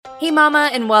Hey Mama,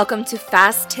 and welcome to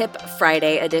Fast Tip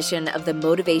Friday edition of the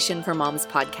Motivation for Moms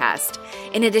podcast.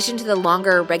 In addition to the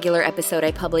longer regular episode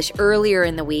I published earlier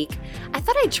in the week, I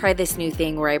thought I'd try this new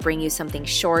thing where I bring you something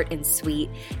short and sweet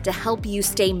to help you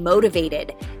stay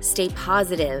motivated, stay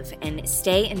positive, and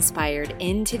stay inspired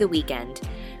into the weekend.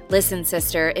 Listen,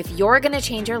 sister, if you're going to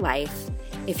change your life,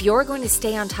 if you're going to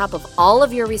stay on top of all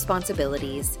of your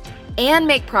responsibilities and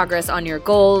make progress on your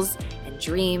goals and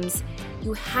dreams,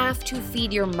 you have to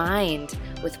feed your mind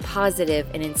with positive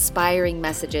and inspiring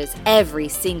messages every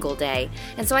single day.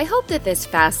 And so I hope that this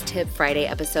Fast Tip Friday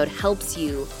episode helps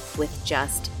you with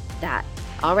just that.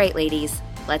 All right, ladies,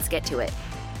 let's get to it.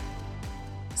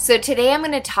 So today I'm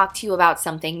going to talk to you about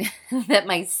something that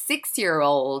my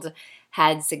 6-year-old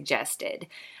had suggested.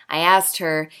 I asked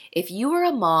her, if you were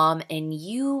a mom and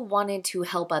you wanted to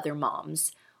help other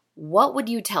moms, what would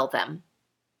you tell them?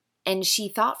 And she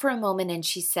thought for a moment and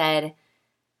she said,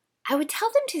 I would tell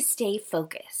them to stay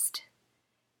focused.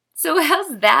 So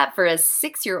how's that for a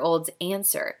 6-year-old's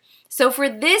answer? So for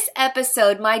this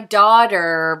episode, my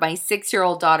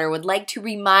 6-year-old daughter, would like to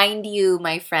remind you,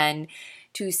 my friend,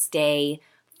 to stay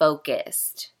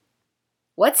focused.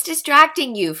 What's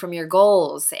distracting you from your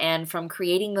goals and from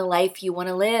creating the life you want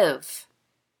to live?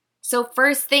 So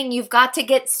first thing, you've got to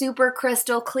get super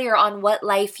crystal clear on what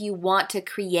life you want to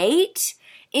create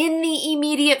in the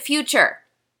immediate future.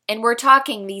 And we're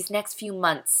talking these next few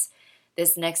months,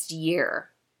 this next year.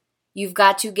 You've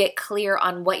got to get clear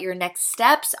on what your next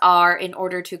steps are in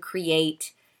order to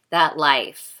create that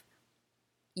life.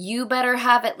 You better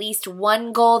have at least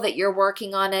one goal that you're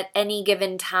working on at any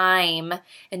given time.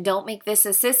 And don't make this a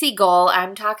sissy goal.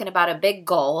 I'm talking about a big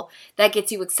goal that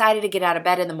gets you excited to get out of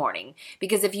bed in the morning.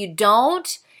 Because if you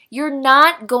don't, you're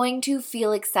not going to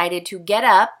feel excited to get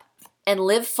up and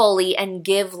live fully and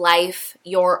give life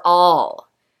your all.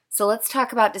 So let's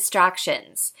talk about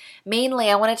distractions. Mainly,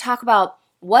 I want to talk about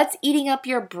what's eating up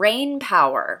your brain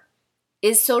power.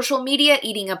 Is social media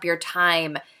eating up your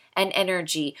time and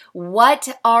energy?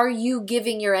 What are you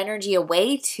giving your energy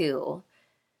away to?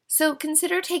 So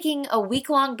consider taking a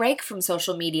week-long break from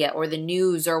social media or the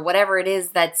news or whatever it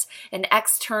is that's an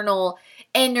external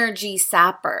energy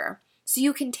sapper, so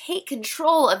you can take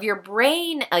control of your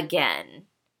brain again.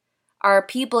 Are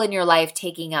people in your life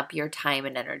taking up your time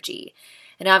and energy?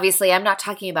 And obviously, I'm not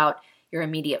talking about your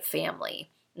immediate family.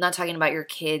 I'm not talking about your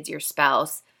kids, your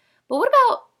spouse. But what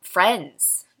about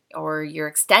friends or your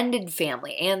extended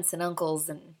family, aunts and uncles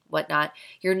and whatnot,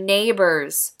 your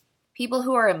neighbors, people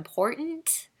who are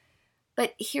important?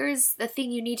 But here's the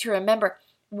thing you need to remember.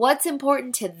 What's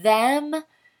important to them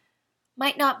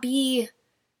might not be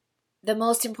the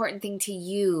most important thing to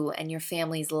you and your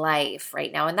family's life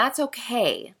right now. And that's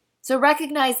okay. So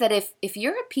recognize that if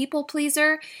you're a people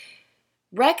pleaser,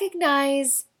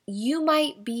 recognize you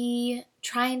might be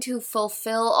trying to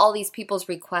fulfill all these people's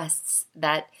requests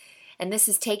and this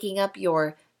is taking up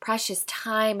your precious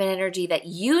time and energy that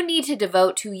you need to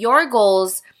devote to your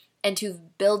goals and to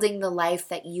building the life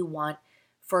that you want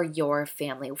for your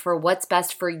family, for what's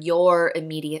best for your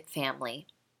immediate family.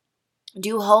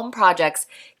 Do home projects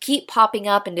keep popping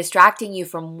up and distracting you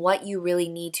from what you really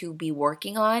need to be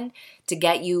working on to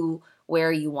get you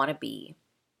where you want to be?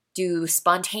 Do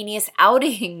spontaneous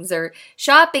outings or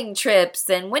shopping trips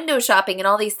and window shopping and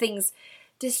all these things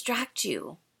distract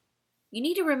you? You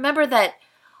need to remember that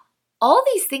all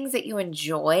these things that you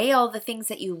enjoy, all the things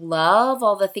that you love,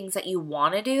 all the things that you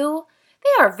want to do,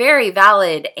 they are very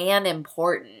valid and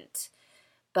important.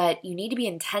 But you need to be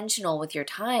intentional with your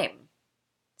time.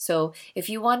 So if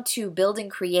you want to build and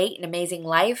create an amazing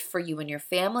life for you and your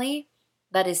family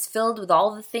that is filled with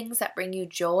all the things that bring you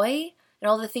joy, and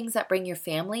all the things that bring your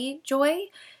family joy,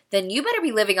 then you better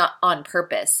be living on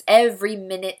purpose, every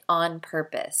minute on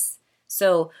purpose.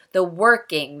 So the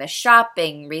working, the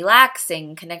shopping,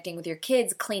 relaxing, connecting with your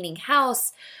kids, cleaning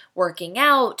house, working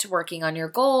out, working on your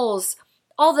goals,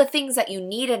 all the things that you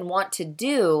need and want to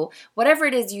do, whatever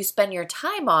it is you spend your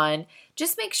time on,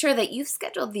 just make sure that you've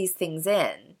scheduled these things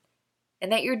in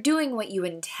and that you're doing what you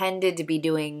intended to be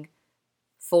doing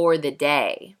for the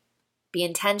day. Be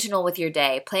intentional with your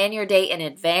day. Plan your day in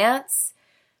advance.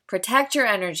 Protect your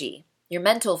energy, your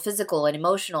mental, physical, and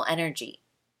emotional energy.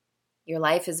 Your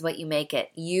life is what you make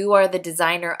it. You are the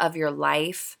designer of your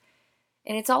life,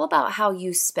 and it's all about how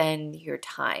you spend your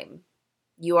time.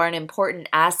 You are an important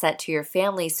asset to your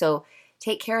family, so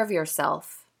take care of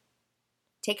yourself.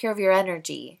 Take care of your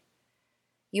energy.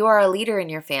 You are a leader in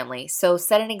your family, so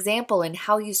set an example in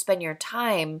how you spend your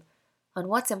time on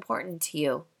what's important to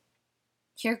you.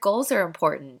 Your goals are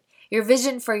important. Your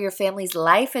vision for your family's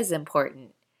life is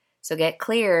important. So get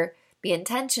clear, be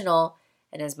intentional,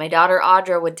 And as my daughter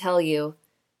Audra would tell you,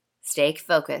 stay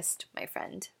focused, my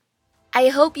friend. I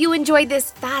hope you enjoyed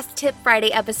this Fast Tip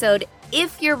Friday episode.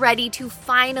 If you're ready to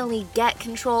finally get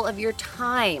control of your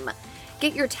time,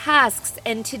 get your tasks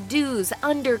and to-dos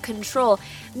under control,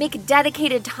 make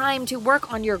dedicated time to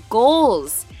work on your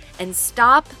goals, and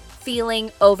stop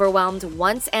feeling overwhelmed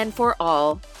once and for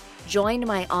all, join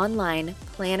my online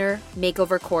planner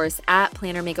makeover course at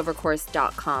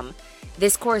plannermakeovercourse.com.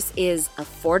 This course is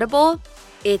affordable,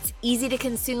 it's easy to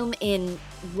consume in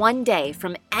one day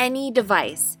from any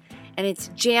device, and it's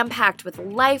jam-packed with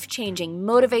life-changing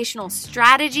motivational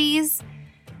strategies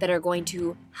that are going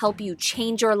to help you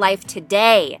change your life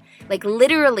today. Like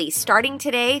literally, starting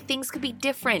today, things could be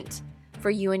different for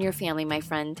you and your family, my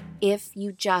friend, if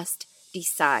you just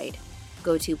decide.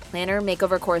 Go to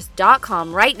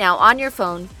plannermakeovercourse.com right now on your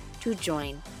phone to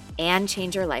join and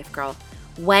change your life, girl.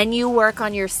 When you work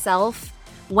on yourself,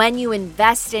 when you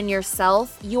invest in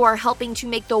yourself, you are helping to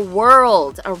make the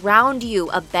world around you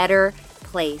a better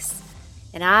place.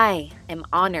 And I am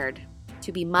honored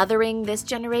to be mothering this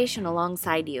generation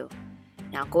alongside you.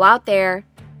 Now go out there,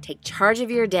 take charge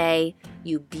of your day,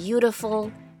 you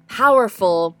beautiful,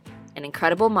 powerful, and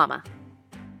incredible mama.